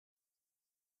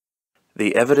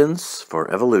The evidence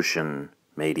for evolution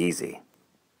made easy.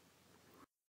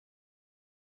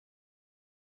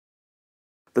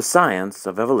 The science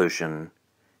of evolution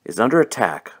is under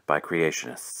attack by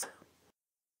creationists.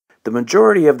 The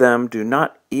majority of them do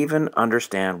not even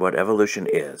understand what evolution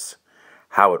is,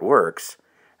 how it works,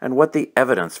 and what the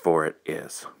evidence for it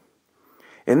is.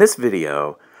 In this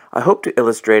video, I hope to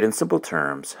illustrate in simple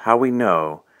terms how we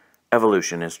know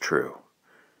evolution is true.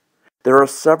 There are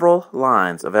several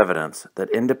lines of evidence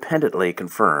that independently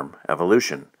confirm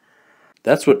evolution.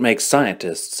 That's what makes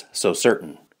scientists so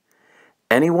certain.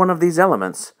 Any one of these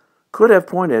elements could have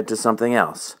pointed to something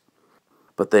else,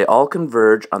 but they all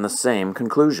converge on the same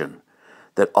conclusion,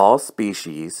 that all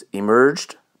species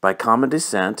emerged by common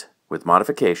descent with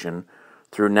modification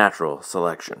through natural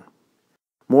selection.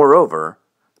 Moreover,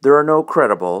 there are no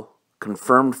credible,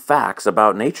 confirmed facts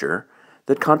about nature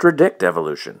that contradict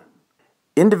evolution.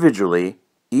 Individually,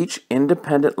 each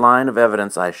independent line of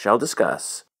evidence I shall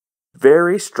discuss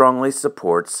very strongly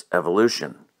supports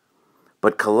evolution.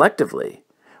 But collectively,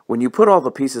 when you put all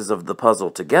the pieces of the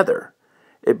puzzle together,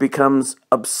 it becomes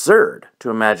absurd to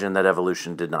imagine that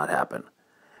evolution did not happen.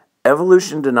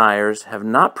 Evolution deniers have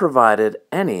not provided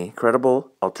any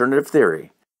credible alternative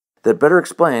theory that better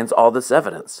explains all this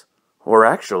evidence, or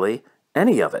actually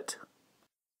any of it.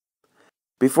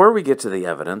 Before we get to the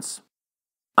evidence,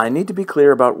 I need to be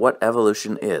clear about what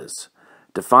evolution is,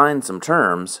 define some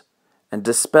terms, and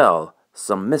dispel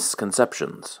some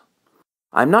misconceptions.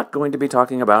 I'm not going to be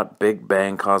talking about Big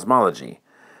Bang cosmology,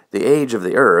 the age of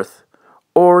the Earth,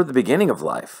 or the beginning of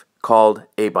life, called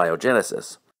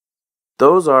abiogenesis.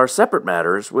 Those are separate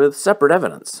matters with separate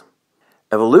evidence.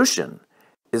 Evolution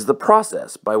is the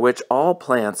process by which all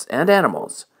plants and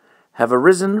animals have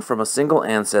arisen from a single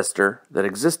ancestor that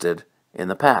existed in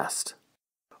the past.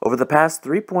 Over the past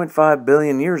 3.5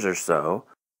 billion years or so,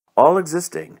 all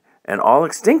existing and all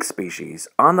extinct species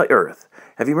on the Earth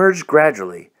have emerged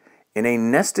gradually in a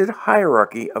nested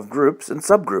hierarchy of groups and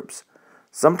subgroups,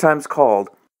 sometimes called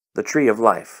the tree of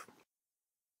life.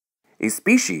 A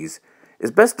species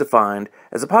is best defined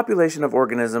as a population of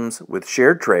organisms with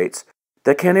shared traits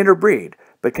that can interbreed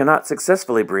but cannot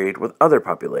successfully breed with other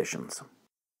populations.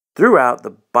 Throughout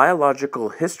the biological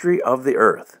history of the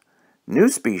Earth, new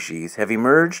species have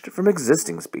emerged from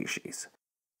existing species.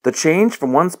 The change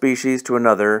from one species to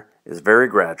another is very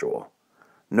gradual.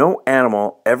 No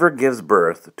animal ever gives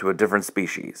birth to a different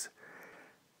species.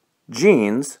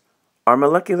 Genes are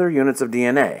molecular units of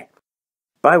DNA,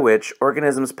 by which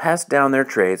organisms pass down their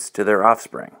traits to their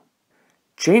offspring.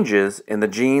 Changes in the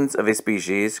genes of a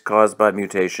species caused by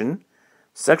mutation,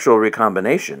 sexual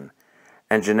recombination,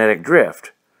 and genetic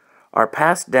drift are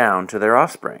passed down to their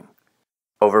offspring.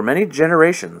 Over many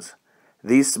generations,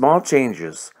 these small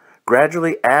changes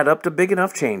gradually add up to big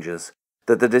enough changes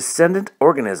that the descendant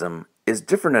organism is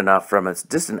different enough from its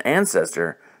distant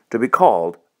ancestor to be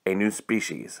called a new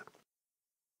species.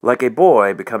 Like a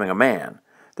boy becoming a man,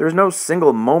 there is no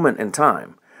single moment in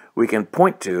time we can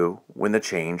point to when the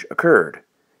change occurred.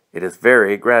 It is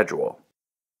very gradual.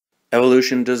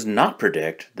 Evolution does not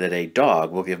predict that a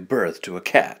dog will give birth to a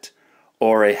cat,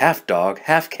 or a half-dog,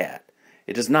 half-cat.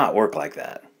 It does not work like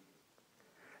that.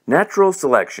 Natural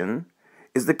selection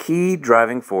is the key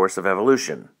driving force of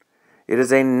evolution. It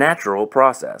is a natural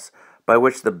process by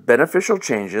which the beneficial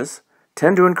changes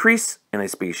tend to increase in a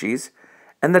species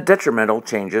and the detrimental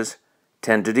changes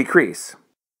tend to decrease.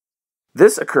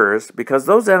 This occurs because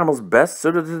those animals best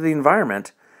suited to the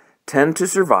environment tend to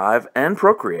survive and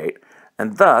procreate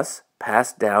and thus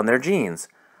pass down their genes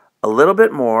a little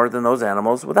bit more than those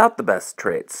animals without the best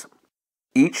traits.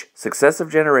 Each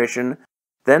successive generation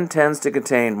then tends to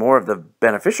contain more of the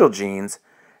beneficial genes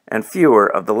and fewer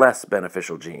of the less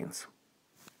beneficial genes.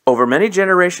 Over many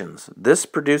generations, this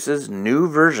produces new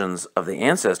versions of the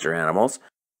ancestor animals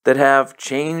that have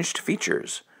changed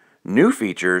features, new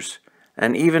features,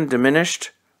 and even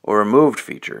diminished or removed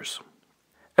features.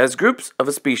 As groups of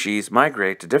a species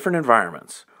migrate to different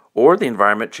environments, or the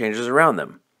environment changes around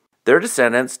them, their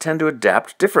descendants tend to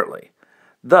adapt differently,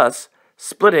 thus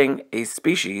splitting a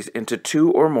species into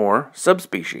two or more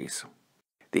subspecies.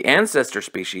 The ancestor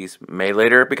species may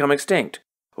later become extinct,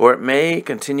 or it may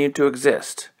continue to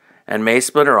exist, and may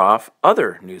splinter off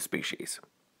other new species.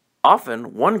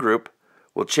 Often, one group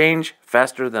will change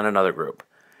faster than another group,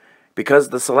 because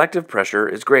the selective pressure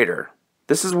is greater.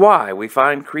 This is why we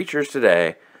find creatures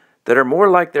today that are more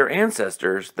like their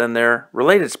ancestors than their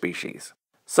related species,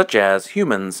 such as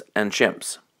humans and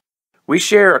chimps. We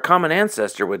share a common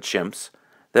ancestor with chimps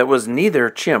that was neither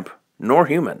chimp nor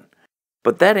human,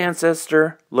 but that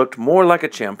ancestor looked more like a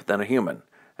chimp than a human,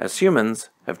 as humans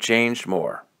have changed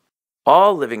more.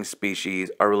 All living species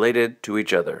are related to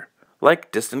each other,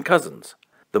 like distant cousins.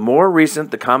 The more recent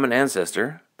the common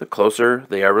ancestor, the closer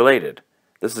they are related.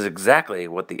 This is exactly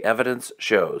what the evidence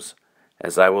shows,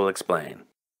 as I will explain.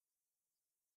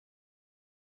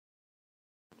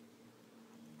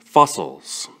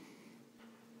 Fossils.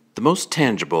 The most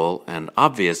tangible and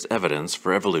obvious evidence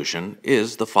for evolution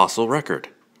is the fossil record.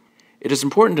 It is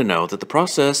important to know that the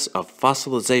process of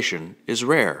fossilization is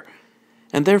rare,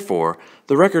 and therefore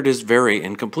the record is very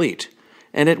incomplete,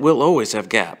 and it will always have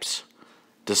gaps.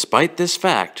 Despite this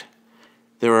fact,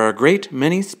 there are a great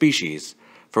many species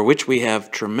for which we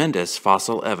have tremendous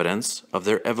fossil evidence of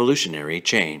their evolutionary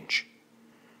change.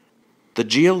 The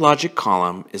geologic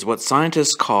column is what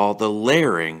scientists call the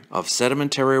layering of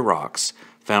sedimentary rocks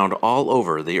found all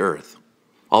over the Earth.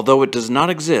 Although it does not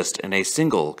exist in a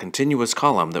single continuous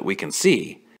column that we can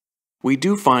see, we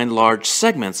do find large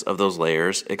segments of those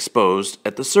layers exposed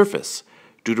at the surface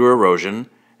due to erosion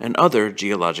and other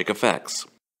geologic effects.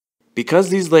 Because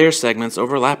these layer segments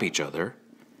overlap each other,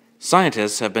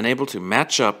 scientists have been able to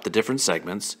match up the different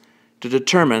segments to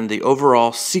determine the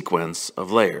overall sequence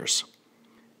of layers.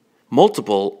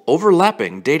 Multiple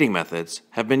overlapping dating methods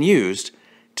have been used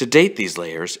to date these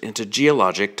layers into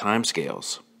geologic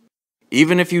timescales.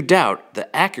 Even if you doubt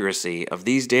the accuracy of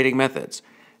these dating methods,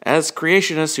 as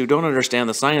creationists who don't understand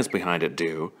the science behind it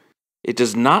do, it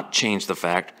does not change the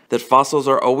fact that fossils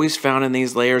are always found in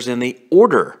these layers in the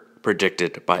order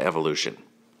predicted by evolution.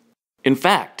 In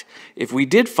fact, if we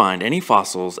did find any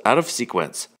fossils out of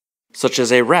sequence, such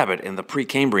as a rabbit in the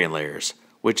Precambrian layers,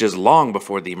 which is long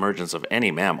before the emergence of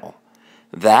any mammal,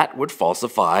 that would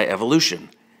falsify evolution,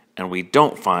 and we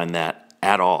don't find that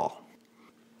at all.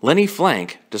 Lenny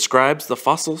Flank describes the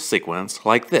fossil sequence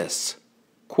like this,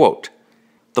 quote,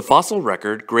 "The fossil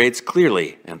record grades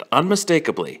clearly and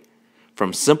unmistakably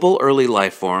from simple early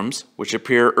life forms, which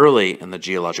appear early in the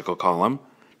geological column,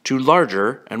 to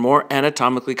larger and more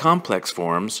anatomically complex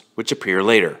forms, which appear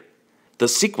later. The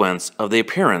sequence of the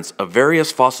appearance of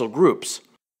various fossil groups,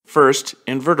 first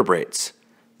invertebrates,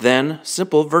 then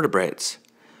simple vertebrates,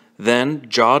 then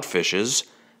jawed fishes,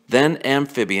 then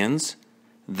amphibians,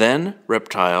 then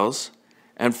reptiles,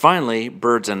 and finally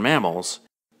birds and mammals,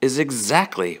 is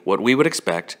exactly what we would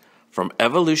expect from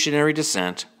evolutionary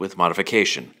descent with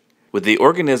modification, with the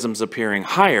organisms appearing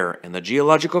higher in the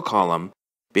geological column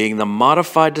being the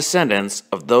modified descendants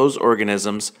of those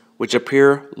organisms which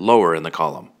appear lower in the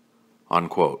column."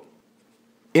 Unquote.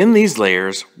 In these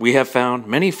layers, we have found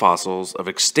many fossils of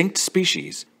extinct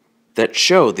species that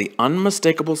show the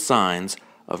unmistakable signs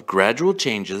of gradual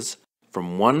changes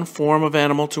from one form of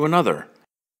animal to another.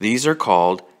 These are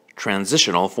called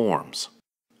transitional forms.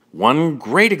 One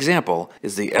great example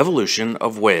is the evolution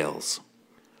of whales.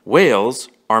 Whales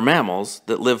are mammals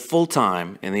that live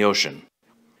full-time in the ocean.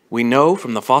 We know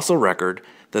from the fossil record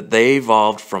that they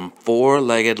evolved from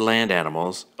four-legged land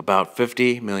animals about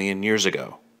 50 million years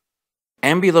ago.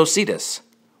 Ambulocetus,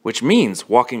 which means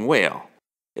walking whale,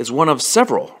 is one of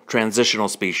several transitional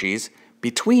species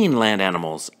between land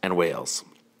animals and whales.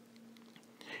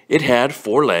 It had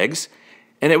 4 legs,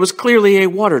 and it was clearly a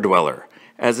water dweller,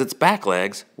 as its back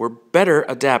legs were better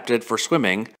adapted for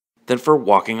swimming than for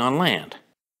walking on land.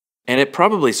 And it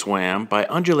probably swam by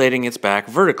undulating its back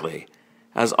vertically,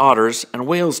 as otters and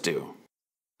whales do.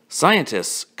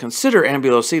 Scientists consider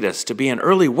Ambulocetus to be an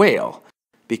early whale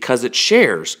because it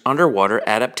shares underwater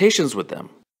adaptations with them.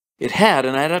 It had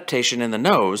an adaptation in the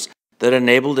nose that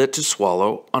enabled it to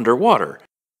swallow underwater,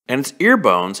 and its ear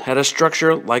bones had a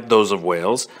structure like those of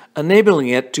whales, enabling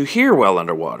it to hear well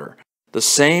underwater, the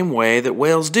same way that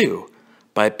whales do,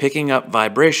 by picking up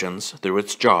vibrations through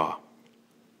its jaw.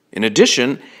 In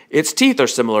addition, its teeth are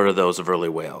similar to those of early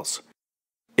whales.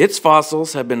 Its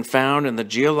fossils have been found in the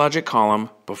geologic column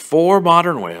before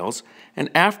modern whales and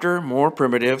after more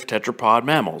primitive tetrapod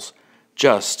mammals,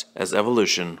 just as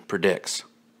evolution predicts.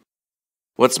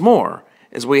 What's more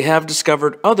is we have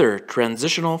discovered other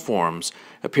transitional forms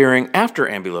appearing after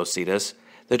Ambulocetus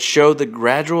that show the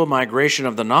gradual migration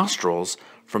of the nostrils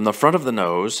from the front of the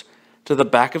nose to the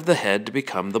back of the head to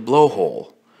become the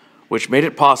blowhole, which made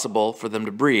it possible for them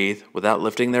to breathe without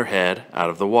lifting their head out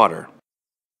of the water.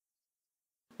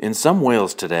 In some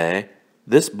whales today,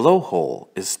 this blowhole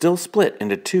is still split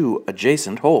into 2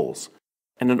 adjacent holes,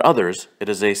 and in others it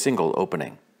is a single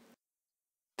opening.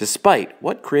 Despite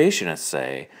what creationists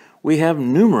say, we have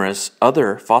numerous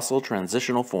other fossil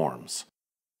transitional forms.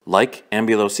 Like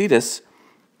Ambulocetus,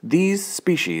 these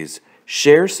species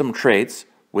share some traits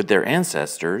with their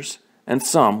ancestors and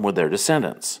some with their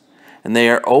descendants, and they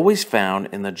are always found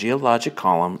in the geologic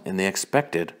column in the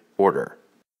expected order.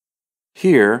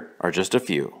 Here are just a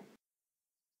few.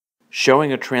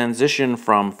 Showing a transition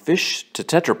from fish to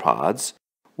tetrapods,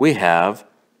 we have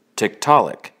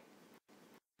Tiktaalik,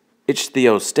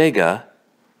 Ichthyostega,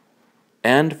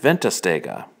 and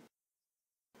Ventostega.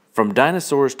 From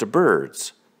dinosaurs to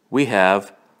birds, we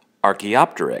have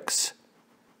Archaeopteryx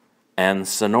and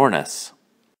Sonornis.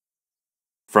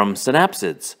 From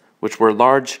synapsids, which were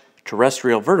large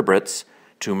terrestrial vertebrates,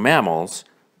 to mammals,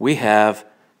 we have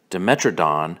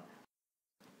Dimetrodon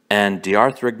and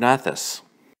Diarthrognathes.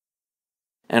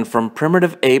 And from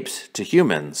primitive apes to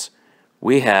humans,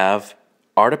 we have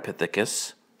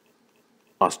Ardipithecus,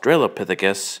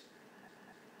 Australopithecus,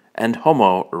 and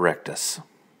Homo erectus.